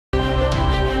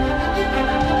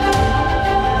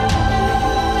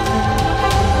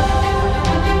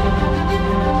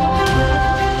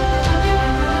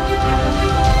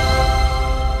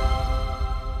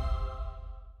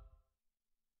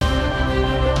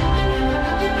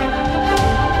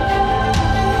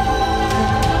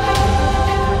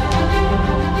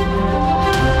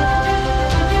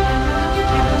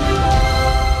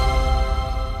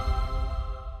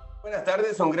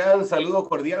un gran saludo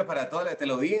cordial para toda la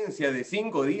teleaudiencia de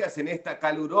 5 días en esta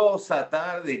calurosa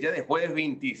tarde ya de jueves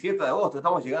 27 de agosto.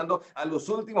 Estamos llegando a los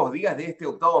últimos días de este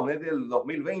octavo mes del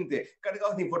 2020,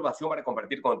 cargados de información para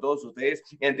compartir con todos ustedes,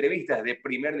 entrevistas de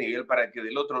primer nivel para que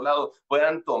del otro lado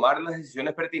puedan tomar las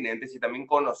decisiones pertinentes y también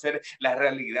conocer las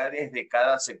realidades de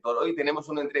cada sector. Hoy tenemos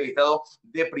un entrevistado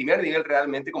de primer nivel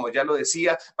realmente, como ya lo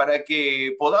decía, para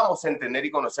que podamos entender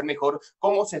y conocer mejor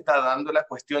cómo se está dando la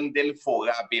cuestión del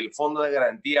FOGAPY, el Fondo de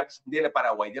Garantía del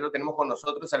Paraguay. Ya lo tenemos con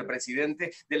nosotros al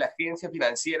presidente de la Agencia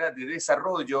Financiera de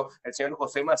Desarrollo, el señor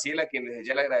José Maciel, a quien desde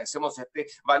ya le agradecemos este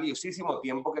valiosísimo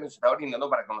tiempo que nos está brindando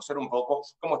para conocer un poco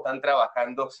cómo están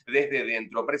trabajando desde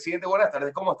dentro. Presidente, buenas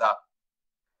tardes, ¿cómo está?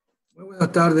 Muy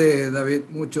buenas tardes, David.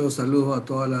 Muchos saludos a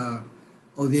toda la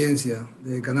audiencia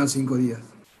de Canal 5 Días.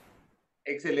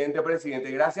 Excelente,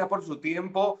 presidente. Gracias por su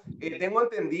tiempo. Tengo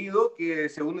entendido que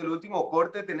según el último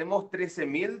corte tenemos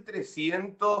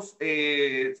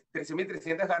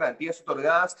 13.300 garantías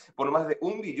otorgadas por más de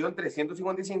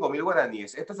 1.355.000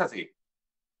 guaraníes. ¿Esto es así?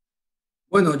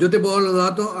 Bueno, yo te puedo dar los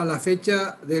datos a la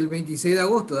fecha del 26 de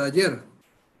agosto, de ayer.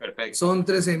 Perfecto. Son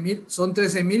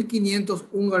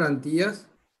 13.501 garantías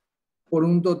por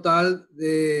un total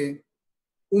de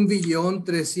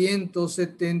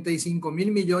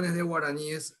 1.375.000 millones de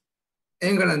guaraníes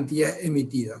en garantías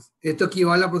emitidas. Esto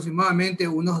equivale aproximadamente a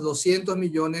unos 200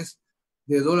 millones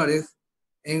de dólares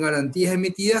en garantías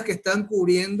emitidas que están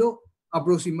cubriendo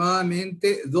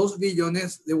aproximadamente 2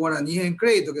 billones de guaraníes en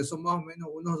crédito, que son más o menos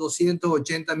unos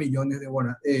 280 millones de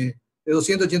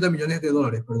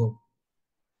dólares, perdón.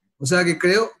 O sea que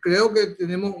creo que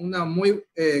tenemos una muy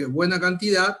buena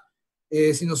cantidad.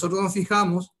 Si nosotros nos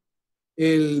fijamos,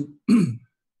 el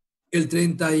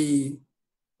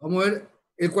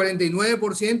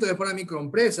 49% es para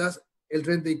microempresas, el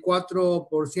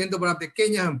 34% para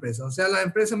pequeñas empresas. O sea, las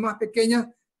empresas más pequeñas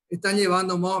están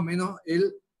llevando más o menos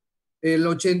el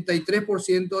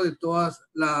 83% de todas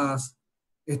las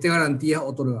garantías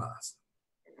otorgadas.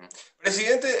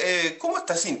 Presidente, ¿cómo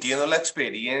está sintiendo la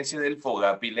experiencia del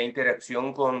FOGAPY, la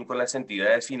interacción con las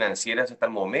entidades financieras hasta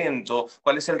el momento?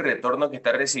 ¿Cuál es el retorno que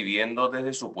está recibiendo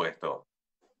desde su puesto?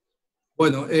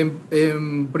 Bueno,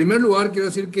 en primer lugar, quiero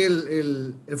decir que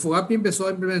el FOGAPY empezó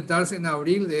a implementarse en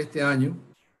abril de este año.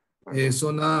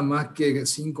 Son nada más que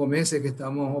 5 meses que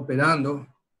estamos operando.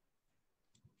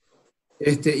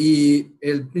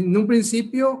 En un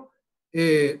principio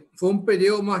fue un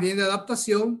periodo más bien de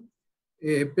adaptación,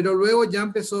 pero luego ya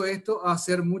empezó esto a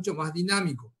ser mucho más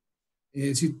dinámico.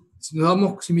 Si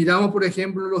miramos, por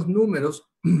ejemplo, los números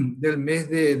del mes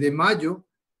de mayo,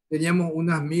 teníamos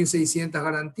unas 1.600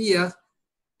 garantías.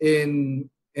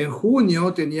 En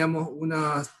junio teníamos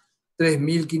unas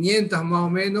 3.500 más o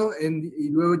menos, y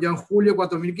luego ya en julio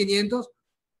 4.500,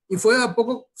 y fue a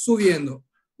poco subiendo.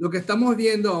 Lo que estamos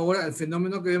viendo ahora, el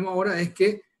fenómeno que vemos ahora es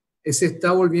que se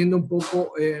está volviendo un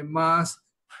poco más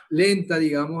lenta,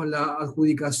 digamos, la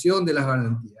adjudicación de las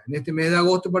garantías. En este mes de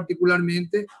agosto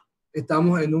particularmente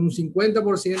estamos en un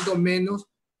 50% menos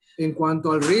en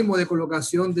cuanto al ritmo de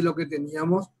colocación de lo que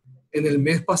teníamos en el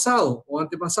mes pasado o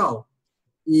antepasado.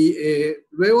 Y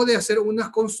luego de hacer unas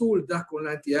consultas con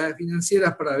las entidades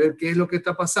financieras para ver qué es lo que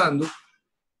está pasando,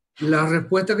 la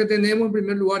respuesta que tenemos en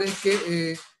primer lugar es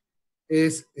que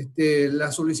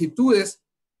las solicitudes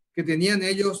que tenían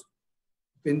ellos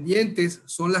pendientes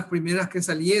son las primeras que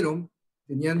salieron.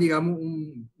 Tenían, digamos,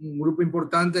 un grupo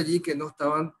importante allí que no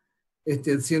estaban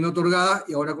siendo otorgadas,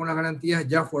 y ahora con las garantías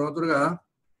ya fueron otorgadas.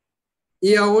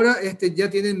 Y ahora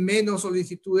ya tienen menos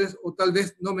solicitudes, o tal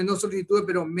vez no menos solicitudes,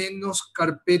 pero menos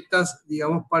carpetas,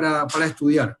 digamos, para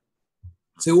estudiar.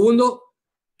 Segundo,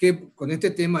 que con este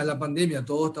tema de la pandemia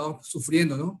todos estamos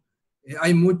sufriendo, ¿no?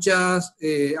 Hay muchas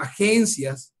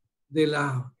agencias de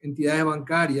las entidades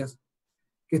bancarias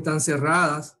que están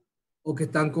cerradas o que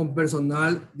están con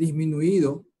personal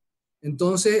disminuido.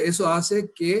 Entonces, eso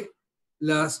hace que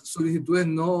las solicitudes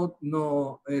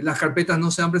las carpetas no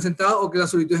sean presentadas, o que las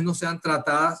solicitudes no sean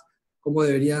tratadas como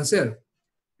deberían ser.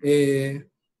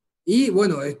 Y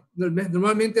bueno,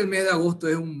 normalmente el mes de agosto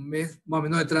es un mes más o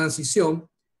menos de transición.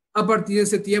 A partir de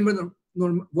septiembre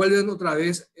vuelven otra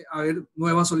vez a haber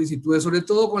nuevas solicitudes, sobre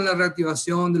todo con la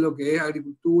reactivación de lo que es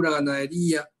agricultura,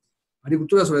 ganadería,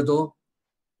 agricultura sobre todo,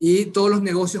 y todos los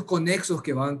negocios conexos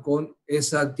que van con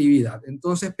esa actividad.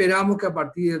 Entonces esperamos que a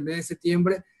partir del mes de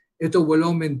septiembre esto vuelve a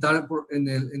aumentar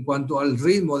en cuanto al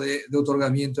ritmo de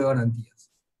otorgamiento de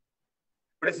garantías.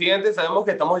 Presidente, sabemos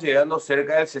que estamos llegando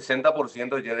cerca del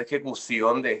 60% ya de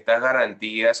ejecución de estas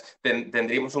garantías.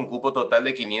 Tendríamos un cupo total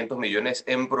de 500 millones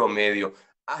en promedio.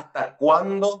 ¿Hasta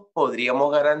cuándo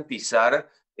podríamos garantizar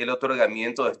el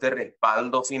otorgamiento de este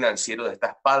respaldo financiero, de esta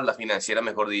espalda financiera,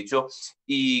 mejor dicho.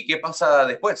 ¿Y qué pasa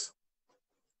después?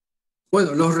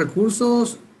 Bueno, los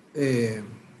recursos,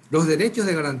 los derechos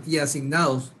de garantía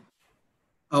asignados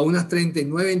a unas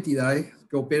 39 entidades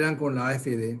que operan con la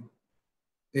AFD,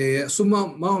 suma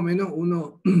más o menos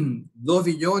unos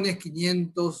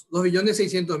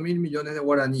 2.600.000 millones de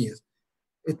guaraníes.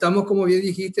 Estamos, como bien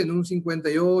dijiste, en un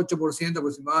 58%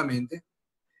 aproximadamente.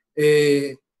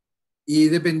 Y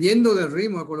dependiendo del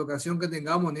ritmo de colocación que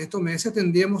tengamos en estos meses,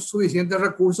 tendríamos suficientes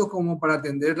recursos como para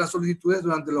atender las solicitudes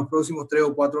durante los próximos 3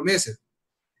 o 4 meses.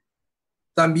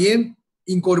 También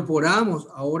incorporamos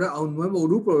ahora a un nuevo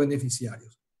grupo de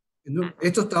beneficiarios.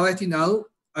 Esto estaba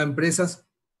destinado a empresas,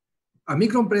 a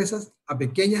microempresas, a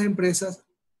pequeñas empresas,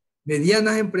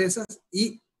 medianas empresas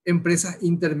y empresas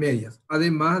intermedias,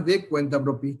 además de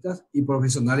cuentapropistas y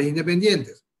profesionales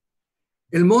independientes.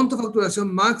 El monto de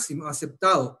facturación máximo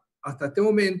aceptado hasta este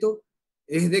momento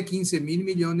es de 15.000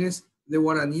 millones de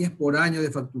guaraníes por año de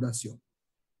facturación.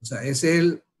 O sea,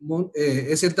 ese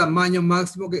es el tamaño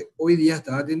máximo que hoy día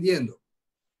está atendiendo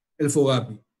el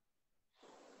FOGAPY.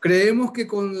 Creemos que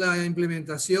con la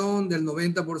implementación del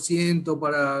 90%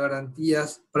 para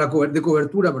garantías, de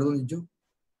cobertura, perdón dicho,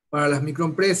 para las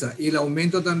microempresas y el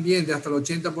aumento también de hasta el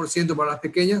 80% para las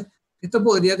pequeñas, esto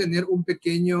podría tener un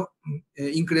pequeño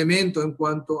incremento en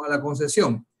cuanto a la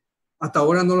concesión. Hasta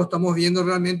ahora no lo estamos viendo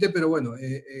realmente, pero bueno,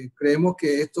 creemos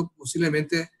que esto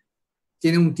posiblemente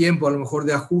tiene un tiempo a lo mejor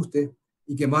de ajuste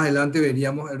y que más adelante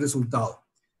veríamos el resultado.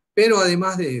 Pero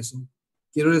además de eso,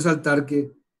 quiero resaltar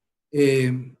que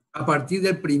a partir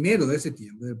del 1 de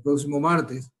septiembre, del próximo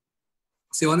martes,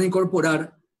 se van a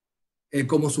incorporar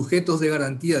como sujetos de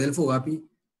garantía del FOGAPY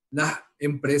las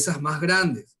empresas más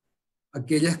grandes,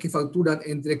 aquellas que facturan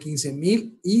entre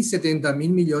 15.000 y 70.000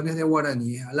 millones de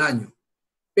guaraníes al año,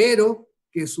 pero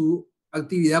que su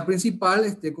actividad principal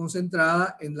esté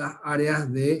concentrada en las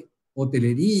áreas de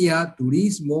hotelería,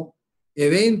 turismo,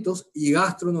 eventos y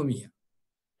gastronomía.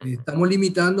 Estamos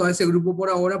limitando a ese grupo por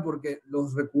ahora porque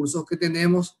los recursos que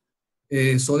tenemos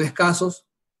son escasos.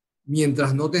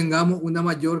 Mientras no tengamos una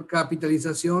mayor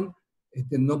capitalización,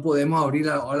 no podemos abrir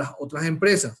a las otras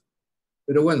empresas.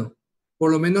 Pero bueno, por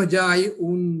lo menos ya hay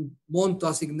un monto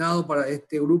asignado para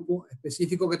este grupo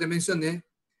específico que te mencioné,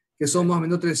 que son más o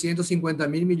menos 350.000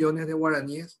 millones de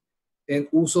guaraníes en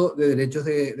uso de derechos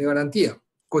de garantía.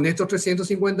 Con estos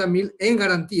 350.000 en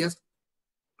garantías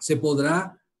se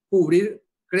podrá cubrir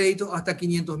créditos hasta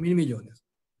 500.000 millones,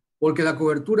 porque la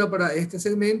cobertura para este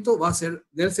segmento va a ser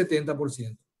del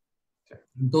 70%.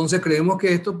 Entonces creemos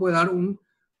que esto puede dar un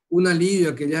alivio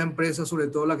a aquellas empresas, sobre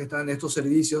todo las que están en estos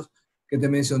servicios que te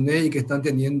mencioné y que están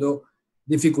teniendo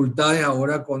dificultades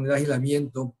ahora con el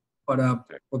aislamiento para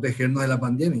protegernos de la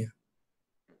pandemia.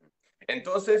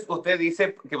 Entonces, usted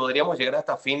dice que podríamos llegar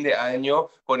hasta fin de año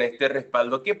con este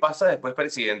respaldo. ¿Qué pasa después,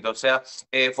 presidente? O sea,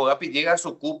 FOGAPY llega a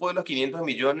su cupo de los 500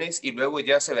 millones y luego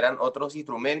ya se verán otros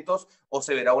instrumentos o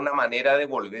se verá una manera de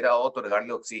volver a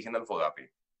otorgarle oxígeno al FOGAPY.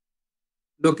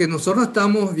 Lo que nosotros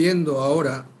estamos viendo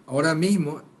ahora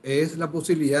mismo, es la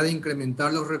posibilidad de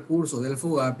incrementar los recursos del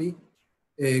FOGAPY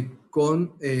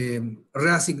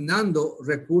reasignando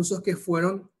recursos que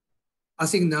fueron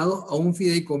asignados a un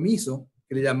fideicomiso,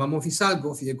 que le llamamos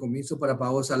FISALCO, Fideicomiso para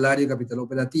Pago de Salario y Capital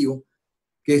Operativo,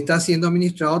 que está siendo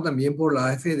administrado también por la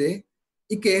AFD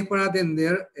y que es para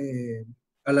atender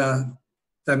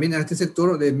también a este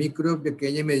sector de micro,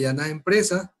 pequeñas y medianas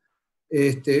empresas,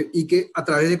 y que a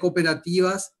través de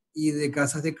cooperativas y de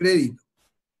casas de crédito.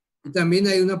 Y también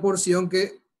hay una porción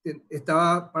que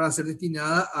estaba para ser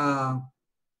destinada a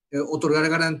otorgar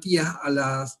garantías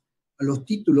a los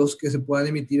títulos que se puedan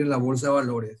emitir en la bolsa de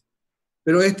valores.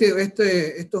 Pero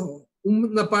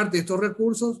una parte de estos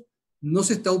recursos no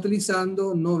se está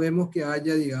utilizando, no vemos que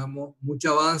haya, digamos,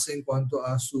 mucho avance en cuanto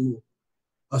a su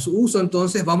uso.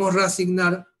 Entonces vamos a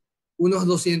reasignar unos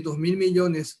 200.000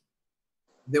 millones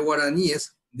de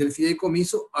guaraníes del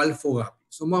fideicomiso al FOGAPY.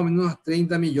 Son más o menos unos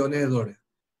 30 millones de dólares.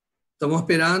 Estamos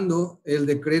esperando el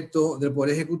decreto del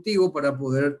Poder Ejecutivo para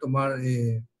poder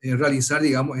realizar,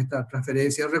 digamos, esta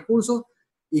transferencia de recursos,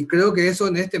 y creo que eso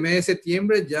en este mes de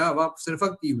septiembre ya va a ser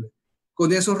factible.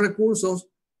 Con esos recursos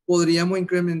podríamos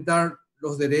incrementar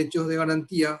los derechos de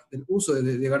garantía, el uso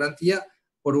de garantía,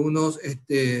 por unos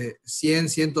 100,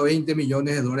 120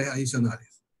 millones de dólares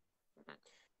adicionales.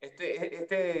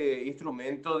 Este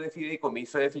instrumento de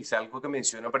fideicomiso de FISALCO que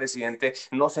menciona el presidente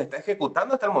no se está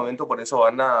ejecutando hasta el momento, por eso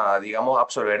van a, digamos,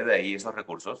 absorber de ahí esos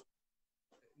recursos.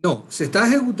 No, se está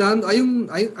ejecutando.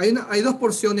 Hay dos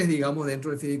porciones, digamos, dentro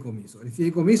del fideicomiso. El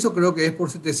fideicomiso creo que es por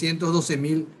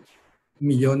 712.000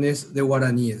 millones de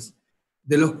guaraníes.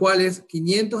 de los cuales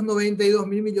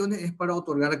 592.000 millones es para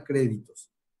otorgar créditos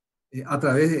a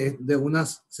través de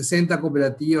unas 60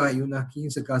 cooperativas y unas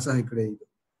 15 casas de crédito.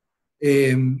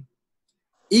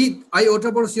 Y hay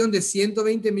otra porción de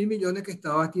 120.000 millones que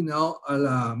estaba destinado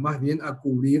más bien a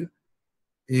cubrir,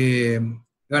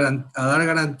 a dar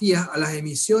garantías a las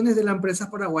emisiones de las empresas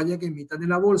paraguayas que emitan en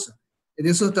la bolsa. En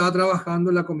eso estaba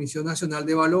trabajando la Comisión Nacional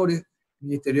de Valores, el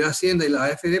Ministerio de Hacienda y la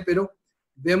AFD, pero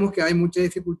vemos que hay mucha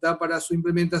dificultad para su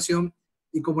implementación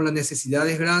y como la necesidad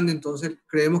es grande, entonces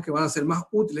creemos que van a ser más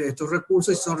útiles estos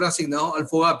recursos y son reasignados al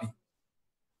FOGAPY.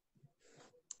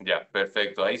 Ya,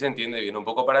 perfecto. Ahí se entiende bien un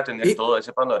poco para tener todo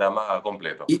ese panorama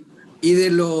completo. Y de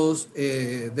los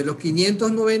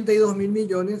 592.000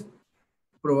 millones,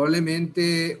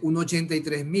 probablemente un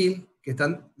 83.000,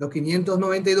 los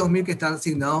 592.000 que están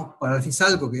asignados para el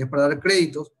FISALCO, que es para dar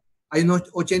créditos. Hay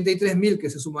unos 83.000 que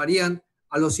se sumarían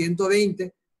a los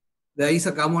 120, de ahí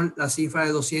sacamos la cifra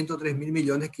de 203.000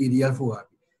 millones que iría al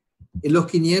FOGAPY. En los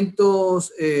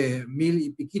 500.000 y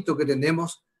piquito que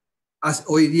tenemos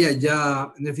hoy día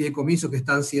ya en el fideicomiso que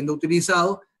están siendo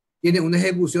utilizados, tienen una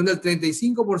ejecución del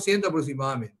 35%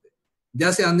 aproximadamente.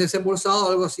 Ya se han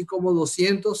desembolsado algo así como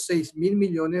 206.000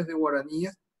 millones de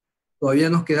guaraníes. Todavía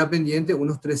nos queda pendiente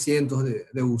unos 300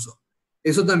 de uso.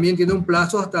 Eso también tiene un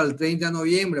plazo hasta el 30 de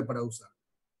noviembre para usar.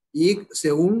 Y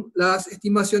según las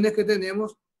estimaciones que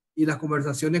tenemos y las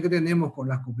conversaciones que tenemos con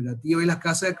las cooperativas y las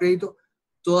casas de crédito,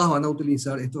 todas van a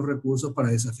utilizar estos recursos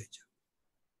para esa fecha.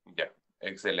 Ya,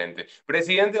 excelente.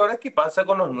 Presidente, ahora, ¿qué pasa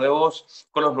con los nuevos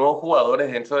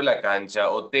jugadores dentro de la cancha?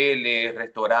 Hoteles,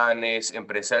 restaurantes,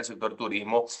 empresas del sector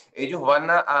turismo. ¿Ellos van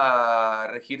a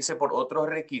regirse por otros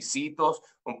requisitos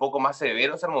un poco más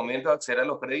severos al momento de acceder a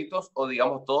los créditos o,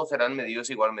 digamos, todos serán medidos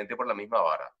igualmente por la misma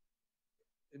vara?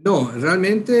 No,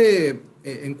 realmente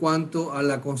en cuanto a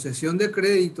la concesión de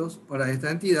créditos para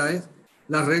estas entidades,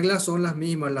 las reglas son las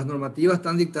mismas. Las normativas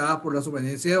están dictadas por la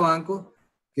Superintendencia de Bancos,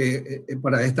 que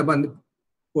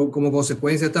como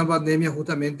consecuencia de esta pandemia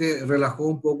justamente relajó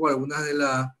un poco algunas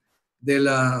de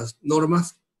las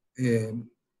normas de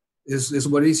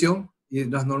supervisión y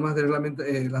las normas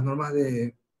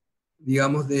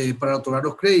para otorgar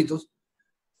los créditos.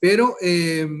 Pero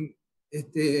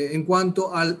en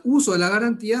cuanto al uso de las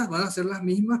garantías, van a ser las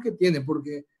mismas que tienen,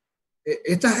 porque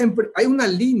hay una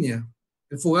línea.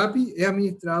 El FOGAPY es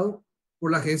administrado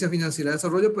por la Agencia Financiera de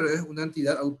Desarrollo, pero es una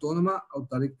entidad autónoma,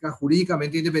 autárquica,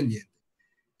 jurídicamente independiente.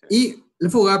 Y el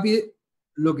FOGAPY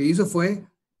lo que hizo fue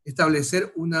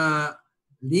establecer una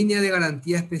línea de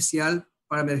garantía especial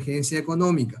para emergencia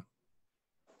económica,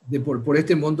 por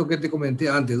este monto que te comenté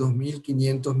antes,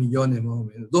 2.500 millones más o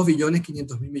menos,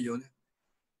 2.500.000 millones.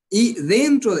 Y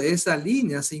dentro de esa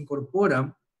línea se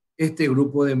incorporan este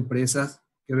grupo de empresas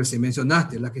que recién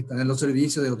mencionaste, las que están en los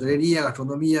servicios de hotelería,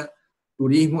 gastronomía,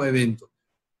 turismo, eventos.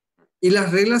 Y las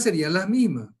reglas serían las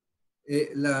mismas.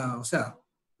 O sea,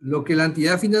 lo que la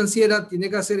entidad financiera tiene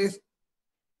que hacer es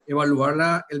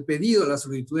evaluar el pedido, la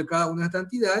solicitud de cada una de estas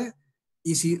entidades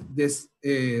y si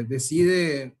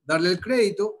decide darle el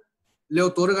crédito, le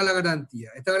otorga la garantía.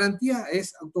 Esta garantía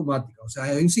es automática, o sea,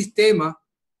 hay un sistema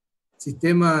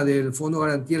del Fondo de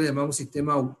Garantía, le llamamos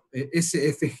sistema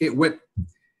SFG Web.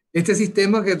 Este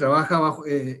sistema que trabaja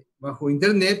bajo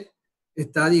Internet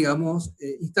está, digamos,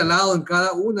 instalado en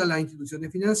cada una de las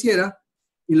instituciones financieras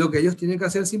y lo que ellos tienen que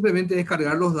hacer simplemente es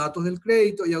cargar los datos del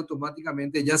crédito y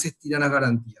automáticamente ya se estiran las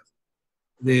garantías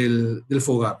del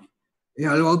FOGAPY. Es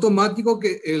algo automático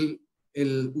que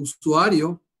el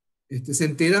usuario se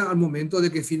entera al momento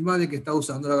de que firma de que está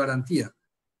usando la garantía.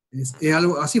 Es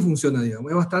algo, así funciona,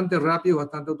 digamos. Es bastante rápido,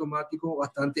 bastante automático,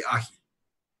 bastante ágil.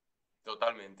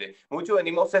 Totalmente. Mucho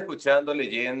venimos escuchando,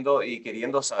 leyendo y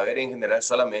queriendo saber en general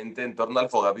solamente en torno al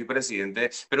FOGAPY, presidente,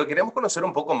 pero queremos conocer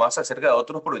un poco más acerca de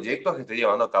otros proyectos que está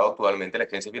llevando a cabo actualmente la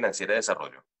Agencia Financiera de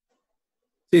Desarrollo.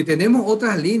 Sí, tenemos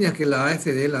otras líneas que la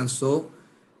AFD lanzó,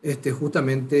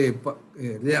 justamente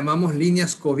le llamamos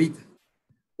líneas COVID,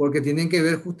 porque tienen que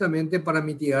ver justamente para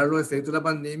mitigar los efectos de la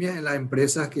pandemia en las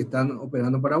empresas que están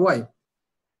operando en Paraguay.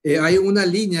 Hay una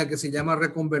línea que se llama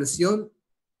reconversión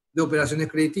de operaciones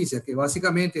crediticias, que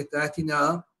básicamente está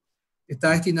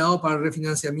destinado para el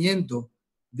refinanciamiento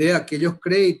de aquellos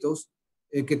créditos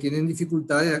que tienen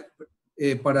dificultades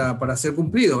para ser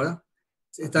cumplidos, ¿verdad?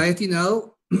 Está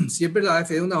destinado, siempre la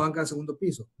AFD es una banca de segundo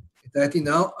piso, está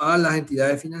destinado a las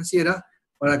entidades financieras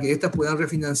para que éstas puedan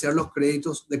refinanciar los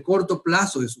créditos de corto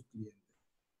plazo de sus clientes.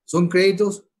 Son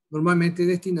créditos normalmente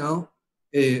destinados,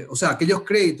 o sea, aquellos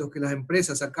créditos que las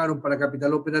empresas sacaron para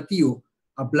capital operativo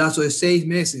a plazo de 6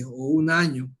 meses o 1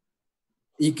 año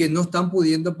y que no están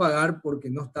pudiendo pagar porque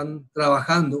no están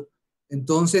trabajando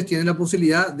entonces tienen la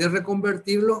posibilidad de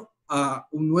reconvertirlo a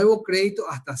un nuevo crédito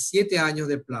hasta 7 años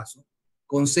de plazo,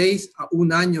 con 6 a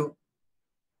 1 año,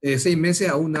 6 meses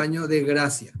a 1 año de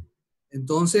gracia.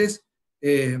 Entonces,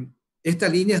 esta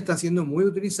línea está siendo muy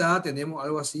utilizada, tenemos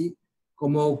algo así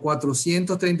como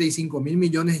 435.000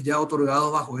 millones ya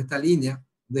otorgados bajo esta línea,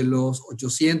 de los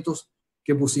 800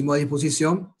 que pusimos a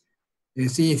disposición.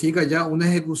 Significa ya una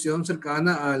ejecución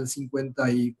cercana al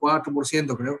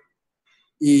 54%, creo,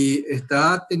 y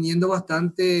está teniendo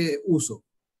bastante uso.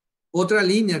 Otra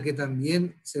línea que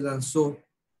también se lanzó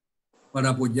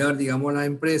para apoyar, digamos, a las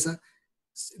empresas,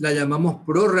 la llamamos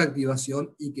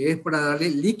pro-reactivación, y que es para darle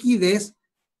liquidez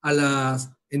a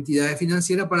las entidades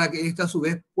financieras para que éstas a su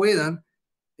vez puedan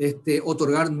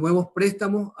otorgar nuevos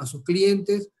préstamos a sus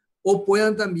clientes, o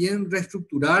puedan también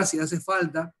reestructurar si hace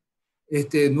falta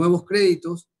nuevos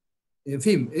créditos. En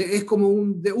fin, es como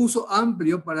un de uso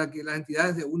amplio para que las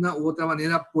entidades de una u otra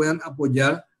manera puedan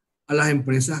apoyar a las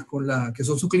empresas que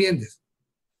son sus clientes.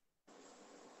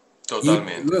 Y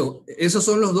Totalmente. luego, esos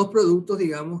son los dos productos,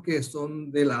 digamos, que son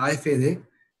de la AFD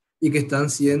y que están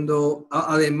siendo,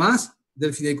 además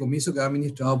del fideicomiso que ha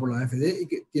administrado por la AFD, y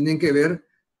que tienen que ver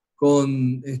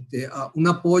con un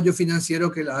apoyo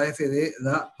financiero que la AFD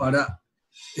da para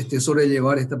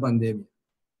sobrellevar esta pandemia.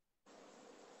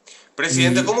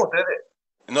 Presidente, Y ¿cómo usted?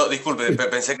 No, disculpe, sí,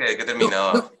 pensé que no,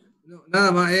 terminaba. no, no,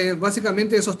 nada más.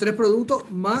 Básicamente esos 3 productos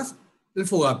más el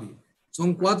FOGAPY.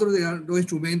 Son 4 de los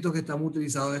instrumentos que estamos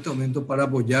utilizando en este momento para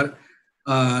apoyar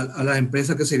a las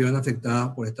empresas que se vieron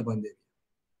afectadas por esta pandemia.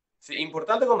 Sí,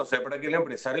 importante conocer para que el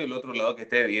empresario del otro lado que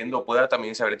esté viendo pueda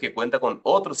también saber que cuenta con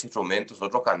otros instrumentos,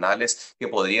 otros canales que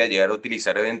podría llegar a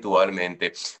utilizar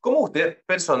eventualmente. ¿Cómo usted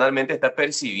personalmente está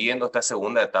percibiendo esta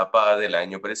segunda etapa del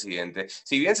año, presidente?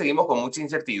 Si bien seguimos con mucha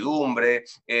incertidumbre,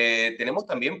 tenemos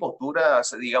también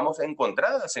posturas, digamos,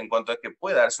 encontradas en cuanto a que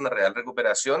pueda darse una real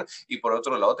recuperación, y por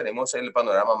otro lado tenemos el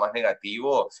panorama más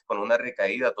negativo con una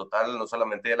recaída total no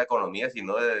solamente de la economía,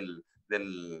 sino del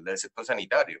sector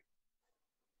sanitario.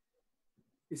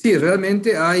 Sí,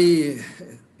 realmente hay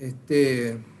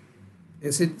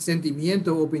ese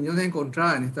sentimiento, opiniones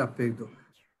encontradas en este aspecto.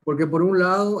 Porque por un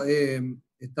lado,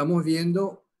 estamos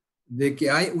viendo de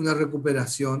que hay una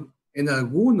recuperación en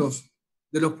algunos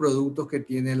de los productos que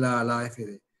tiene la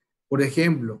AFD. Por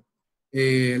ejemplo,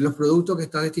 los productos que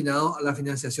están destinados a la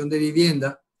financiación de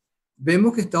vivienda,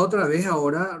 vemos que está otra vez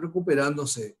ahora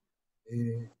recuperándose.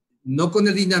 No con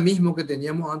el dinamismo que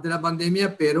teníamos antes de la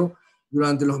pandemia, pero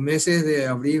durante los meses de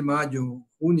abril, mayo,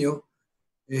 junio,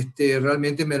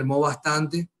 realmente mermó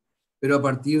bastante, pero a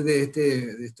partir de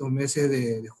estos meses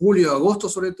de julio, agosto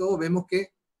sobre todo, vemos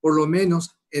que por lo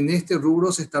menos en este rubro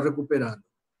se está recuperando.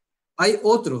 Hay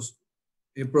otros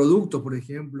productos, por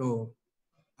ejemplo,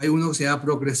 hay uno que se llama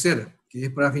Procrecer, que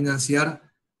es para financiar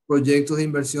proyectos de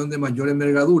inversión de mayor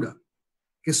envergadura,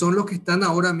 que son los que están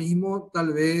ahora mismo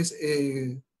tal vez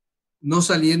no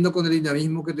saliendo con el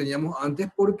dinamismo que teníamos antes,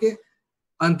 porque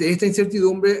ante esta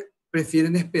incertidumbre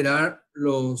prefieren esperar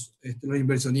los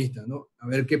inversionistas, ¿no? A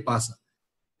ver qué pasa.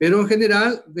 Pero en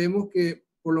general vemos que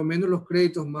por lo menos los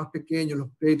créditos más pequeños, los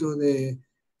créditos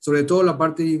sobre todo la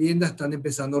parte de vivienda, están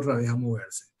empezando otra vez a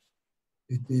moverse.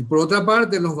 Por otra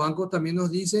parte, los bancos también nos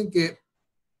dicen que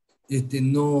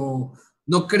no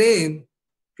creen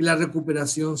que la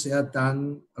recuperación sea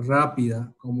tan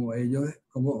rápida como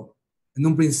como en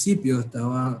un principio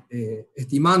estaba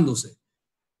estimándose.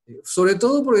 Sobre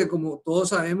todo porque, como todos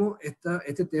sabemos,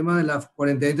 este tema de la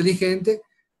cuarentena inteligente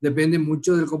depende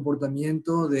mucho del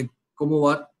comportamiento, de cómo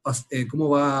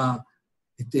va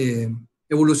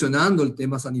evolucionando el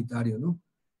tema sanitario, ¿no?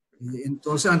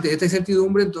 Entonces, ante esta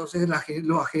incertidumbre, entonces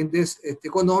los agentes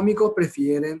económicos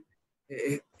prefieren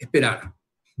esperar.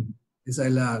 Esa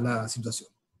es la situación.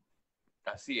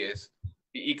 Así es.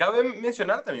 Y cabe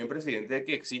mencionar también, presidente,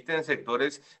 que existen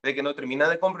sectores de que no termina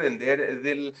de comprender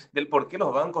del por qué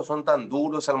los bancos son tan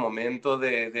duros al momento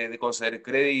de conceder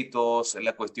créditos,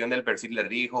 la cuestión del perfil de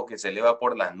riesgo que se eleva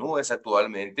por las nubes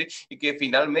actualmente, y que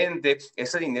finalmente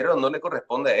ese dinero no le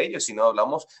corresponde a ellos, sino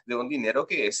hablamos de un dinero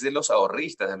que es de los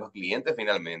ahorristas, de los clientes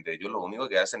finalmente. Ellos lo único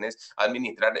que hacen es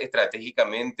administrar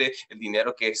estratégicamente el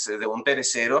dinero que es de un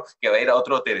tercero que va a ir a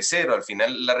otro tercero. Al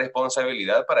final la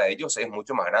responsabilidad para ellos es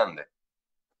mucho más grande.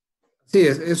 Sí,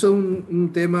 eso es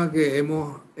un tema que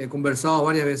hemos conversado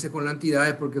varias veces con las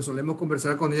entidades, porque solemos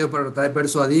conversar con ellos para tratar de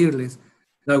persuadirles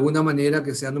de alguna manera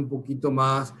que sean un poquito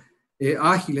más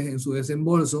ágiles en su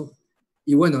desembolso.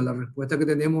 Y bueno, la respuesta que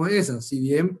tenemos es esa. Si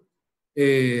bien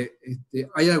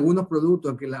hay algunos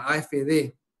productos que la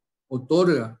AFD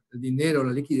otorga el dinero,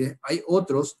 la liquidez, hay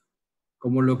otros,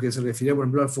 como lo que se refiere, por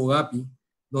ejemplo, al FOGAPY,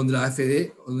 donde la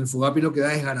AFD, donde el FOGAPY lo que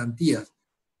da es garantías.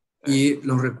 Y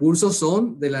los recursos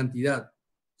son de la entidad.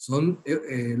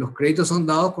 Los créditos son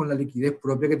dados con la liquidez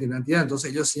propia que tiene la entidad. Entonces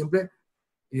ellos siempre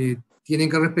tienen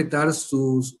que respetar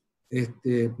sus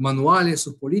manuales,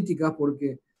 sus políticas,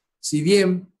 porque si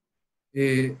bien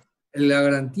la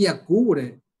garantía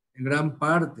cubre en gran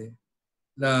parte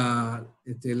la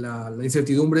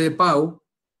incertidumbre de pago,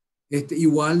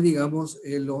 igual, digamos,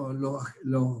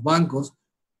 los bancos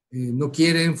no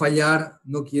quieren fallar,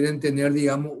 no quieren tener,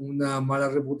 digamos, una mala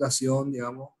reputación,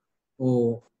 digamos,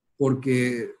 o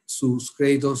porque sus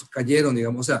créditos cayeron,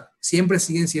 digamos. O sea, siempre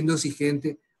siguen siendo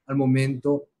exigentes al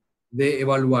momento de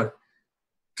evaluar.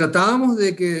 Tratábamos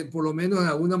de que por lo menos de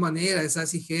alguna manera esa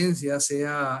exigencia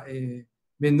sea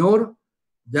menor,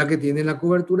 ya que tienen la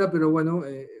cobertura, pero bueno,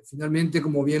 finalmente,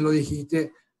 como bien lo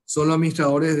dijiste, son los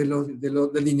administradores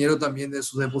del dinero también de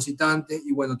sus depositantes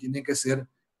y bueno, tienen que ser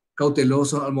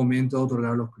cautelosos al momento de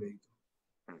otorgar los créditos.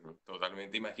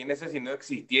 Totalmente. Imagínense si no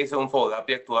existiese un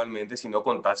FOGAPY actualmente, si no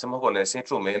contásemos con ese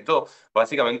instrumento,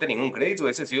 básicamente ningún crédito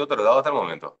hubiese sido otorgado hasta el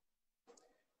momento.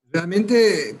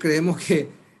 Realmente creemos que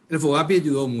el FOGAPY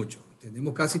ayudó mucho.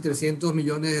 Tenemos casi 300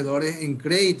 millones de dólares en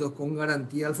créditos con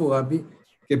garantía al FOGAPY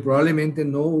que probablemente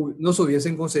no se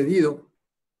hubiesen concedido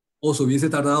o se hubiese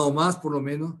tardado más, por lo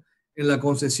menos, en la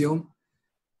concesión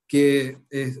que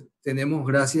tenemos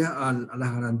gracias a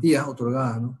las garantías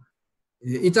otorgadas, ¿no?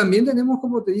 Y también tenemos,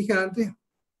 como te dije antes,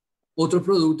 otros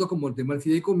productos como el tema del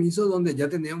fideicomiso, donde ya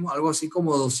tenemos algo así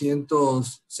como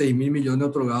 206 mil millones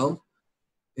otorgados.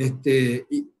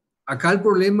 Y acá el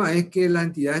problema es que las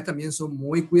entidades también son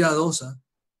muy cuidadosas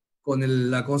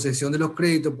con la concesión de los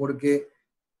créditos porque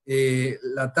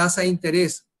la tasa de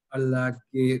interés a la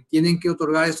que tienen que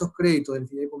otorgar esos créditos del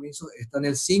fideicomiso está en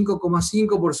el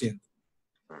 5,5%.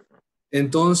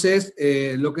 Entonces,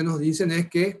 lo que nos dicen es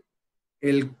que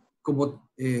el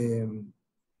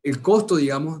costo,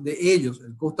 digamos, de ellos,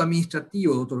 el costo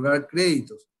administrativo de otorgar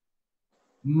créditos,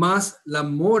 más la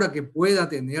mora que pueda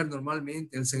tener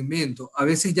normalmente el segmento, a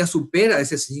veces ya supera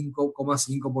ese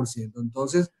 5,5%.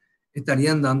 Entonces,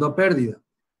 estarían dando a pérdida.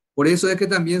 Por eso es que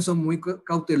también son muy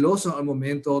cautelosos al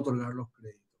momento de otorgar los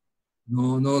créditos.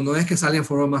 No es que salen en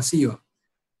forma masiva.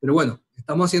 Pero bueno,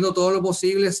 estamos haciendo todo lo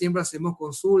posible, siempre hacemos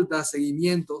consultas,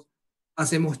 seguimientos,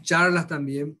 hacemos charlas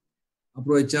también,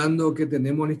 aprovechando que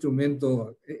tenemos el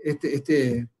instrumento, el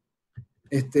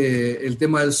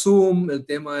tema del Zoom, el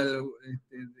tema de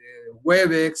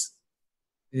Jueves,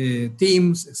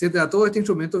 Teams, etcétera, todos estos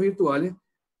instrumentos virtuales,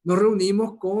 nos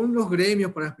reunimos con los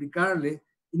gremios para explicarles,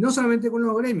 y no solamente con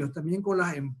los gremios, también con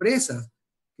las empresas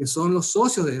que son los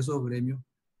socios de esos gremios,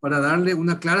 para darle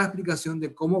una clara explicación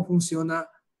de cómo funciona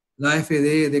la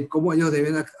AFD, de cómo ellos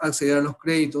deben acceder a los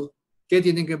créditos, qué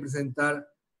tienen que presentar,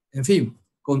 en fin,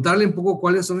 contarle un poco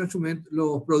cuáles son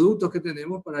los productos que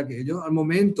tenemos para que ellos al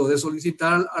momento de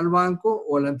solicitar al banco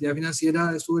o a la entidad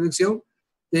financiera de su elección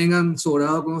tengan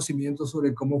sobrado conocimiento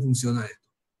sobre cómo funciona esto.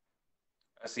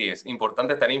 Así es,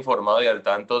 importante estar informado y al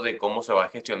tanto de cómo se va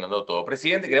gestionando todo.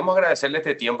 Presidente, queremos agradecerle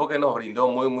este tiempo que nos brindó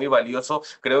muy, muy valioso.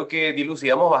 Creo que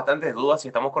dilucidamos bastantes dudas y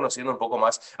estamos conociendo un poco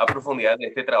más a profundidad de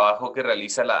este trabajo que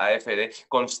realiza la AFD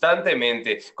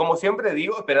constantemente. Como siempre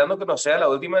digo, esperando que no sea la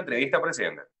última entrevista,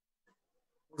 presidente.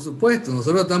 Por supuesto,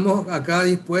 nosotros estamos acá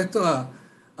dispuestos a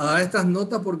dar estas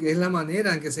notas porque es la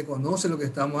manera en que se conoce lo que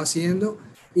estamos haciendo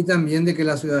y también de que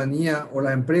la ciudadanía o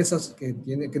las empresas que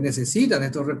necesitan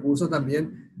estos recursos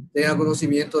también tengan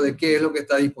conocimiento de qué es lo que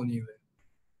está disponible.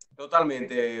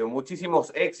 Totalmente.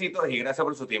 Muchísimos éxitos y gracias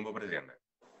por su tiempo, presidente.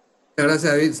 Muchas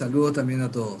gracias, David. Saludos también a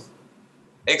todos.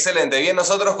 Excelente. Bien,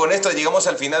 nosotros con esto llegamos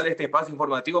al final de este espacio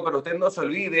informativo, pero usted no se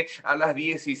olvide, a las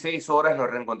 16 horas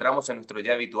nos reencontramos en nuestro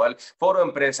ya habitual foro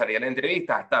empresarial.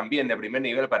 Entrevistas también de primer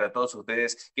nivel para todos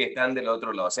ustedes que están del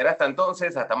otro lado. Será hasta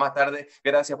entonces, hasta más tarde.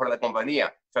 Gracias por la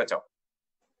compañía. Chao, chao.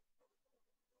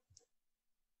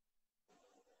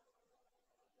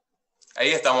 Ahí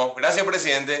estamos. Gracias,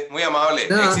 presidente. Muy amable.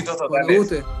 Éxitos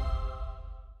totales.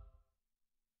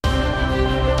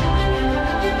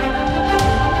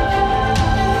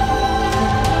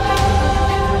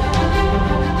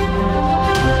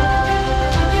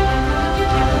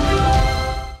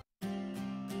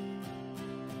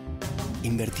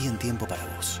 Invertí en tiempo para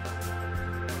vos.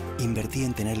 Invertí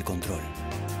en tener el control.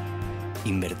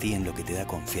 Invertí en lo que te da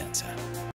confianza.